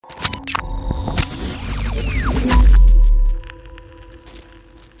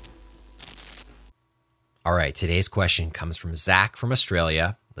All right, today's question comes from Zach from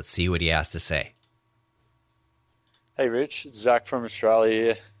Australia. Let's see what he has to say. Hey Rich, it's Zach from Australia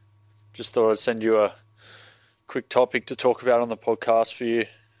here. Just thought I'd send you a quick topic to talk about on the podcast for you.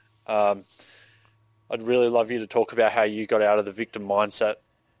 I'd really love you to talk about how you got out of the victim mindset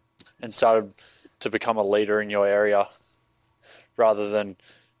and started to become a leader in your area rather than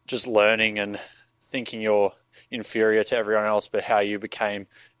just learning and thinking you're inferior to everyone else, but how you became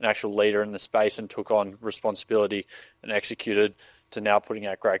an actual leader in the space and took on responsibility and executed to now putting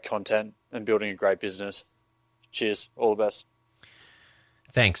out great content and building a great business. Cheers. All the best.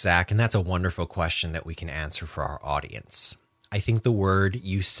 Thanks, Zach. And that's a wonderful question that we can answer for our audience. I think the word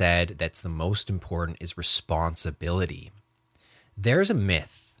you said that's the most important is responsibility. There's a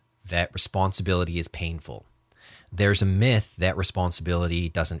myth that responsibility is painful. There's a myth that responsibility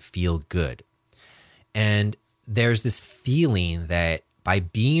doesn't feel good. And there's this feeling that by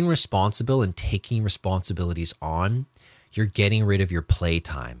being responsible and taking responsibilities on, you're getting rid of your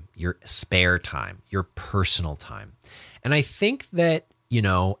playtime, your spare time, your personal time. And I think that,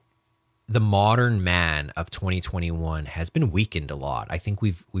 the modern man of 2021 has been weakened a lot. I think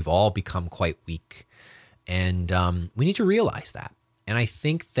we've all become quite weak, and we need to realize that. And I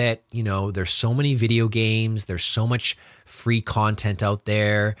think that, there's so many video games, there's so much free content out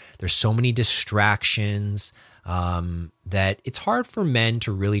there, there's so many distractions that it's hard for men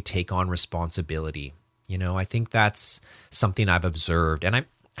to really take on responsibility. I think that's something I've observed, and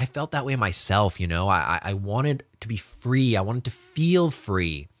I felt that way myself. I wanted to be free. I wanted to feel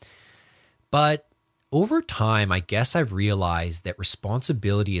free. But over time, I guess I've realized that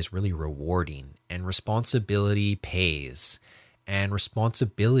responsibility is really rewarding, and responsibility pays, and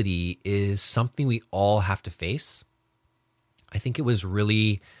responsibility is something we all have to face. I think it was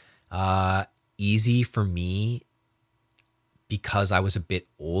really easy for me because I was a bit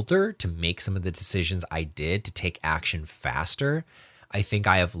older to make some of the decisions I did to take action faster. I think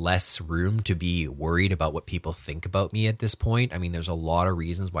I have less room to be worried about what people think about me at this point. I mean, there's a lot of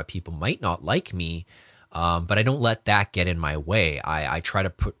reasons why people might not like me, but I don't let that get in my way. I try to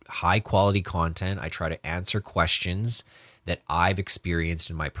put high quality content. I try to answer questions that I've experienced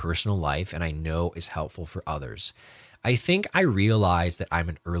in my personal life and I know is helpful for others. I think I realize that I'm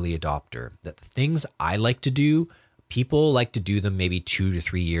an early adopter, that the things I like to do, people like to do them maybe 2 to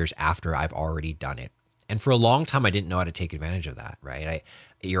 3 years after I've already done it. And for a long time, I didn't know how to take advantage of that, right?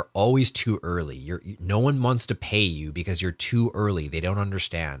 You're always too early. No one wants to pay you because you're too early. They don't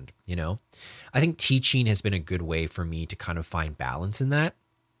understand, I think teaching has been a good way for me to kind of find balance in that.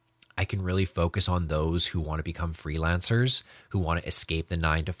 I can really focus on those who want to become freelancers, who want to escape the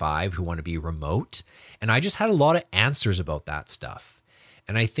 9 to 5, who want to be remote. And I just had a lot of answers about that stuff.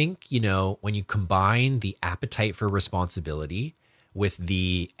 And I think, when you combine the appetite for responsibility with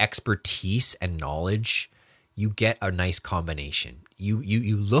the expertise and knowledge, you get a nice combination.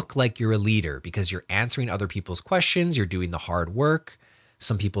 You look like you're a leader because you're answering other people's questions, you're doing the hard work.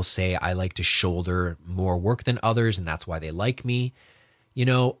 Some people say I like to shoulder more work than others, and that's why they like me.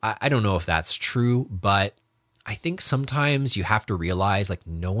 I don't know if that's true, but I think sometimes you have to realize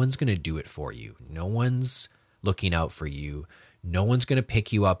no one's going to do it for you. No one's looking out for you. No one's going to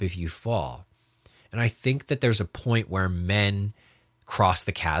pick you up if you fall. And I think that there's a point where men cross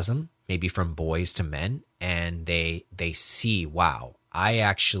the chasm, maybe from boys to men, and they see, wow, I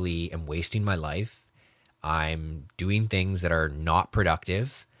actually am wasting my life. I'm doing things that are not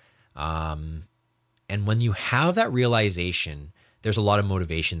productive. And when you have that realization, there's a lot of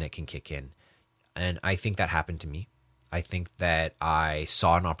motivation that can kick in. And I think that happened to me. I think that I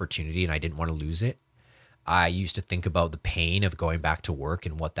saw an opportunity and I didn't want to lose it. I used to think about the pain of going back to work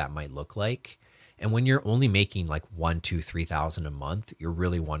and what that might look like. And when you're only making $1,000, $2,000, $3,000 a month, you're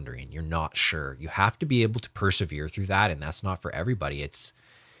really wondering, you're not sure. You have to be able to persevere through that. And that's not for everybody. It's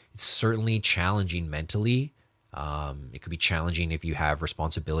certainly challenging mentally. It could be challenging if you have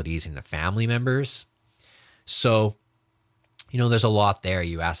responsibilities in the family members. So, there's a lot there.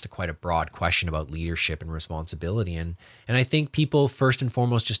 You asked quite a broad question about leadership and responsibility. And I think people first and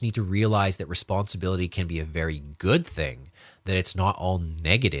foremost just need to realize that responsibility can be a very good thing, that it's not all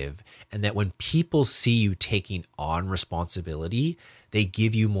negative, and that when people see you taking on responsibility, they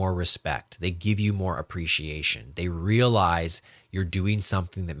give you more respect. They give you more appreciation. They realize you're doing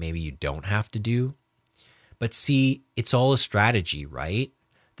something that maybe you don't have to do. But see, it's all a strategy, right?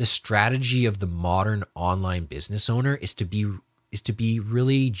 The strategy of the modern online business owner is to be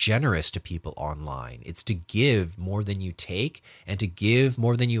really generous to people online. It's to give more than you take, and to give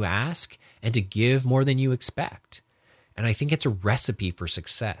more than you ask, and to give more than you expect. And I think it's a recipe for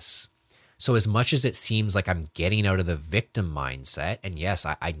success. So as much as it seems like I'm getting out of the victim mindset, and yes,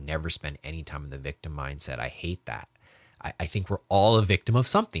 I never spend any time in the victim mindset. I hate that. I think we're all a victim of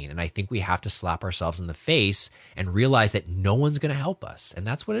something. And I think we have to slap ourselves in the face and realize that no one's going to help us. And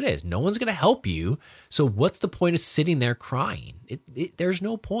that's what it is. No one's going to help you. So what's the point of sitting there crying? There's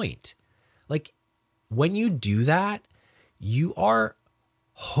no point. Like when you do that, you are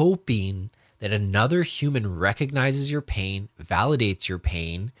hoping that another human recognizes your pain, validates your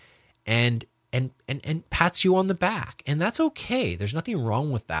pain, and pats you on the back. And that's okay. There's nothing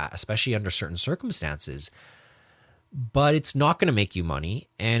wrong with that, especially under certain circumstances. But it's not going to make you money,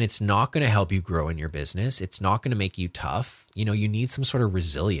 and it's not going to help you grow in your business. It's not going to make you tough. You know, you need some sort of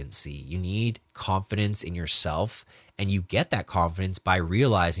resiliency. You need confidence in yourself, and you get that confidence by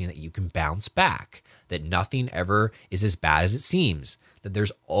realizing that you can bounce back, that nothing ever is as bad as it seems, that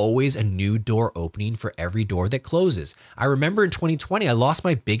there's always a new door opening for every door that closes. I remember in 2020, I lost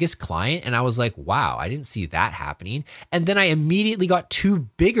my biggest client, and I was like, wow, I didn't see that happening. And then I immediately got 2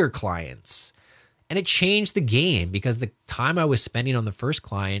 bigger clients. And it changed the game because the time I was spending on the first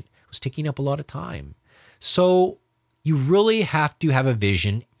client was taking up a lot of time. So you really have to have a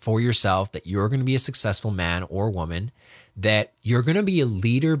vision for yourself that you're going to be a successful man or woman, that you're going to be a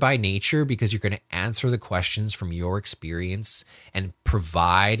leader by nature because you're going to answer the questions from your experience and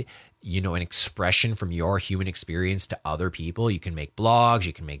provide, an expression from your human experience to other people. You can make blogs,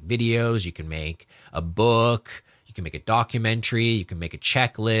 you can make videos, you can make a book, you can make a documentary, you can make a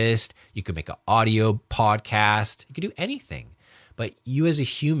checklist, you can make an audio podcast, you can do anything. But you as a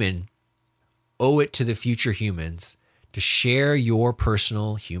human owe it to the future humans to share your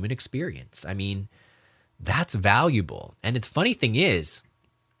personal human experience. I mean, that's valuable. And its funny thing is,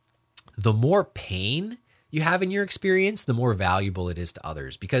 the more pain you have in your experience, the more valuable it is to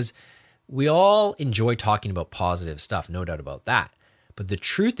others, because we all enjoy talking about positive stuff, no doubt about that. But the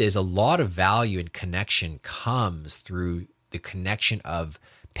truth is, a lot of value and connection comes through the connection of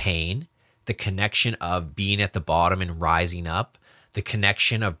pain, the connection of being at the bottom and rising up, the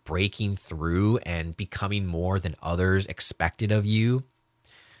connection of breaking through and becoming more than others expected of you.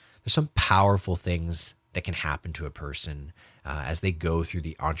 There's some powerful things that can happen to a person as they go through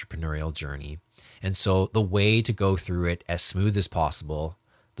the entrepreneurial journey. And so the way to go through it as smooth as possible,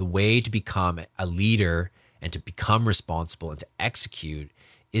 the way to become a leader and to become responsible and to execute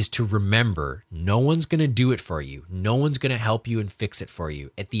is to remember no one's going to do it for you. No one's going to help you and fix it for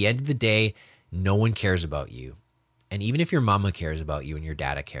you. At the end of the day, no one cares about you. And even if your mama cares about you and your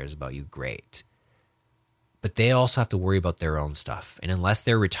dada cares about you, great. But they also have to worry about their own stuff. And unless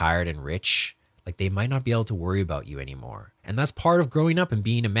they're retired and rich, like they might not be able to worry about you anymore. And that's part of growing up and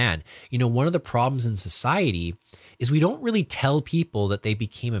being a man. One of the problems in society is we don't really tell people that they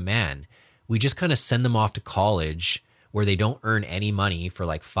became a man. We just kind of send them off to college where they don't earn any money for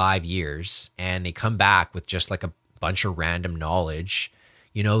like 5 years, and they come back with just like a bunch of random knowledge.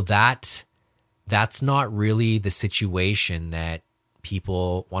 That's not really the situation that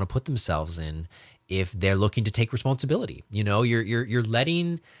people want to put themselves in if they're looking to take responsibility. You're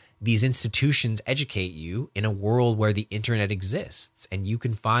letting these institutions educate you in a world where the internet exists, and you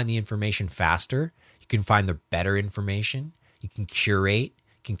can find the information faster. You can find the better information. You can curate,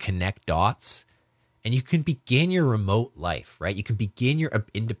 can connect dots, and you can begin your remote life, right? You can begin your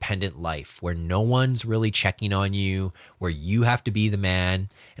independent life where no one's really checking on you, where you have to be the man.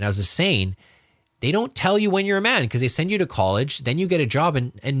 And I was just saying, they don't tell you when you're a man because they send you to college, then you get a job,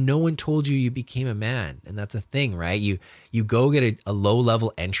 and no one told you became a man. And that's a thing, right? You go get a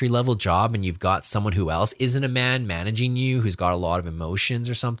low-level, entry-level job, and you've got someone who else isn't a man managing you, who's got a lot of emotions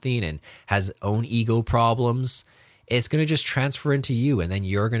or something and has own ego problems. It's going to just transfer into you, and then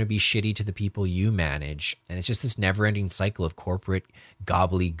you're going to be shitty to the people you manage. And it's just this never-ending cycle of corporate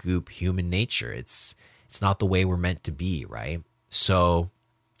gobbledygook human nature. It's not the way we're meant to be, right? So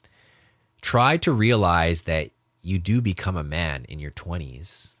try to realize that you do become a man in your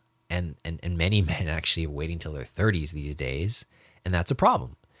 20s, and many men actually are waiting till their 30s these days, and that's a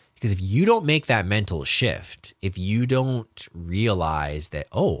problem. Because if you don't make that mental shift, if you don't realize that,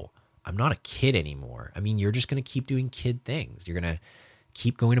 I'm not a kid anymore. I mean, you're just going to keep doing kid things. You're going to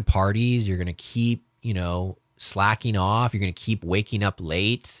keep going to parties. You're going to keep, slacking off. You're going to keep waking up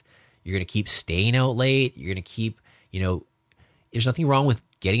late. You're going to keep staying out late. You're going to keep, there's nothing wrong with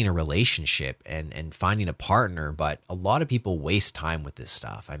getting a relationship and finding a partner, but a lot of people waste time with this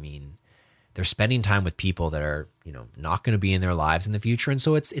stuff. I mean, they're spending time with people that are, not going to be in their lives in the future. And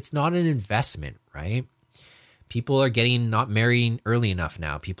so it's not an investment, right? People are not marrying early enough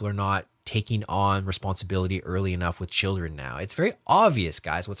now. People are not taking on responsibility early enough with children now. It's very obvious,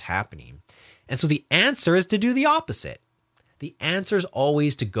 guys, what's happening. And so the answer is to do the opposite. The answer is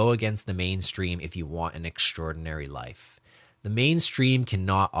always to go against the mainstream if you want an extraordinary life. The mainstream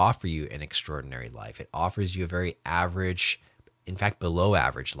cannot offer you an extraordinary life. It offers you a very average, in fact, below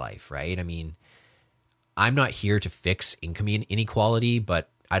average life, right? I mean, I'm not here to fix income inequality, but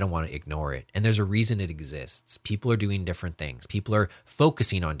I don't want to ignore it. And there's a reason it exists. People are doing different things. People are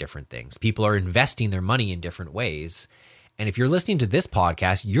focusing on different things. People are investing their money in different ways. And if you're listening to this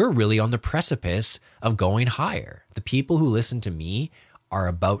podcast, you're really on the precipice of going higher. The people who listen to me are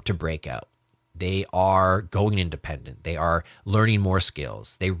about to break out. They are going independent. They are learning more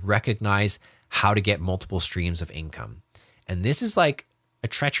skills. They recognize how to get multiple streams of income. And this is like a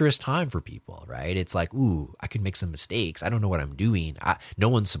treacherous time for people, right? It's like, ooh, I could make some mistakes. I don't know what I'm doing. No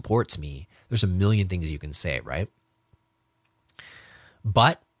one supports me. There's a million things you can say, right?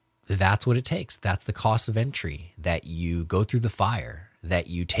 But that's what it takes. That's the cost of entry, that you go through the fire, that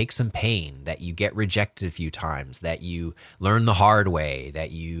you take some pain, that you get rejected a few times, that you learn the hard way,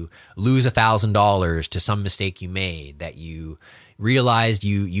 that you lose $1,000 to some mistake you made, that you realized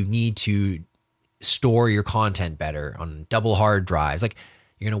you need to store your content better on double hard drives. Like,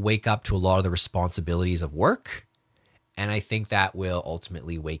 you're going to wake up to a lot of the responsibilities of work. And I think that will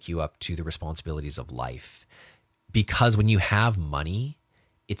ultimately wake you up to the responsibilities of life. Because when you have money,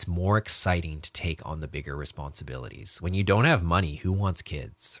 it's more exciting to take on the bigger responsibilities. When you don't have money, who wants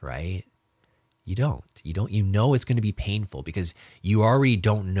kids, right? You don't. You know it's going to be painful because you already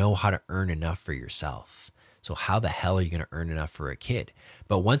don't know how to earn enough for yourself. So how the hell are you going to earn enough for a kid?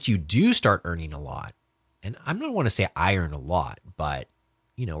 But once you do start earning a lot, and I don't want to say I earn a lot, but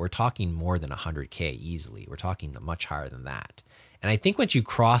we're talking more than 100K easily. We're talking much higher than that. And I think once you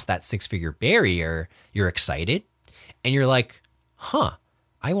cross that 6-figure barrier, you're excited and you're like,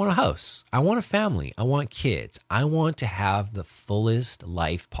 I want a house. I want a family. I want kids. I want to have the fullest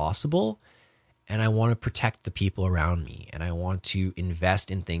life possible. And I want to protect the people around me. And I want to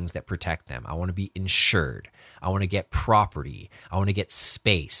invest in things that protect them. I want to be insured. I want to get property. I want to get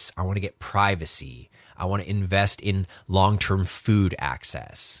space. I want to get privacy. I want to invest in long-term food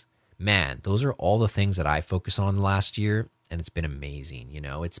access. Man, those are all the things that I focus on last year. And it's been amazing.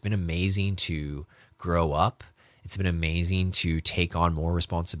 It's been amazing to grow up. It's been amazing to take on more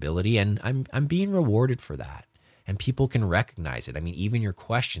responsibility. And I'm being rewarded for that. And people can recognize it. I mean, even your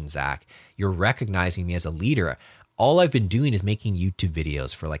question, Zach, you're recognizing me as a leader. All I've been doing is making YouTube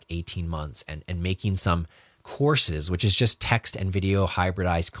videos for like 18 months and making some courses, which is just text and video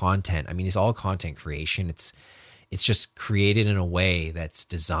hybridized content. I mean, it's all content creation. It's just created in a way that's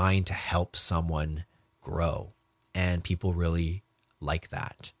designed to help someone grow. And people really like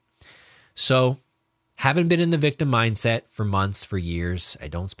that. So, haven't been in the victim mindset for months, for years. I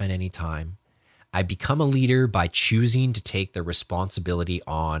don't spend any time. I become a leader by choosing to take the responsibility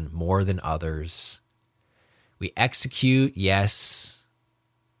on more than others. We execute, yes.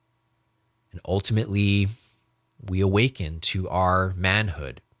 And ultimately, we awaken to our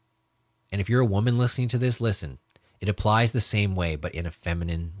manhood. And if you're a woman listening to this, listen, it applies the same way, but in a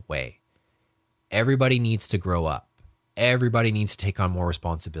feminine way. Everybody needs to grow up. Everybody needs to take on more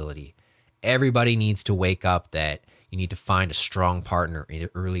responsibility. Everybody needs to wake up that you need to find a strong partner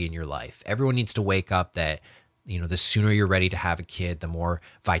early in your life. Everyone needs to wake up that, the sooner you're ready to have a kid, the more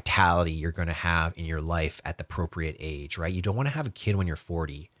vitality you're going to have in your life at the appropriate age, right? You don't want to have a kid when you're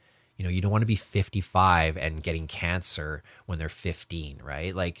 40. You don't want to be 55 and getting cancer when they're 15,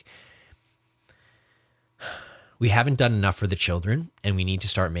 right? Like, we haven't done enough for the children and we need to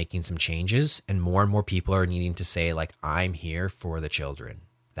start making some changes. And more people are needing to say, like, I'm here for the children.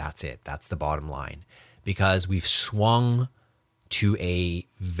 That's it. That's the bottom line. Because we've swung to a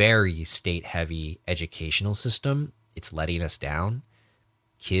very state-heavy educational system. It's letting us down.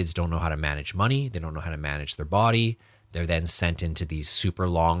 Kids don't know how to manage money. They don't know how to manage their body. They're then sent into these super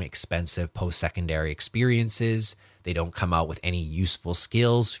long, expensive post-secondary experiences. They don't come out with any useful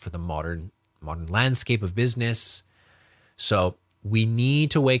skills for the modern landscape of business. So we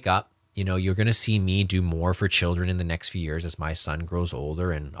need to wake up. You're going to see me do more for children in the next few years as my son grows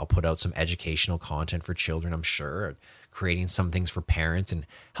older, and I'll put out some educational content for children, I'm sure, creating some things for parents and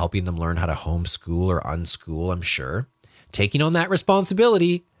helping them learn how to homeschool or unschool, I'm sure. Taking on that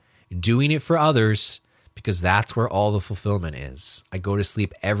responsibility, doing it for others, because that's where all the fulfillment is. I go to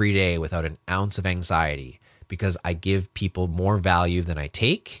sleep every day without an ounce of anxiety because I give people more value than I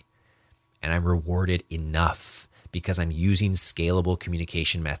take, and I'm rewarded enough because I'm using scalable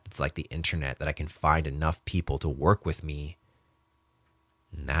communication methods like the internet that I can find enough people to work with me.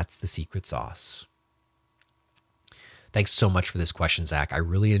 And that's the secret sauce. Thanks so much for this question, Zach. I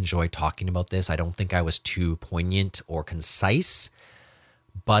really enjoyed talking about this. I don't think I was too poignant or concise,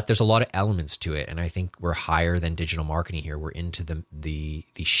 But there's a lot of elements to it, and I think we're higher than digital marketing here. We're into the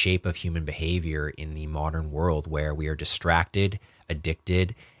shape of human behavior in the modern world where we are distracted,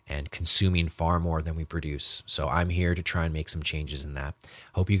 addicted, and consuming far more than we produce. So I'm here to try and make some changes in that.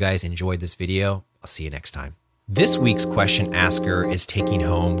 Hope you guys enjoyed this video. I'll see you next time. This week's question asker is taking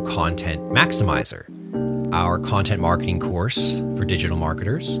home Content Maximizer, our content marketing course for digital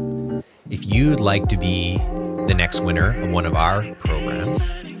marketers. If you'd like to be the next winner of one of our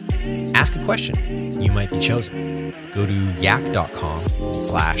programs, ask a question. You might be chosen. Go to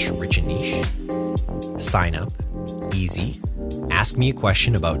yak.com/richandniche. Sign up. Easy. Ask me a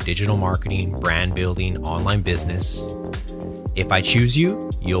question about digital marketing, brand building, online business. If I choose you,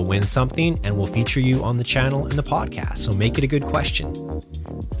 you'll win something and we'll feature you on the channel and the podcast. So make it a good question.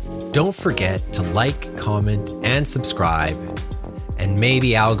 Don't forget to like, comment, and subscribe. And may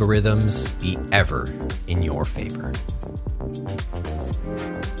the algorithms be ever in your favor.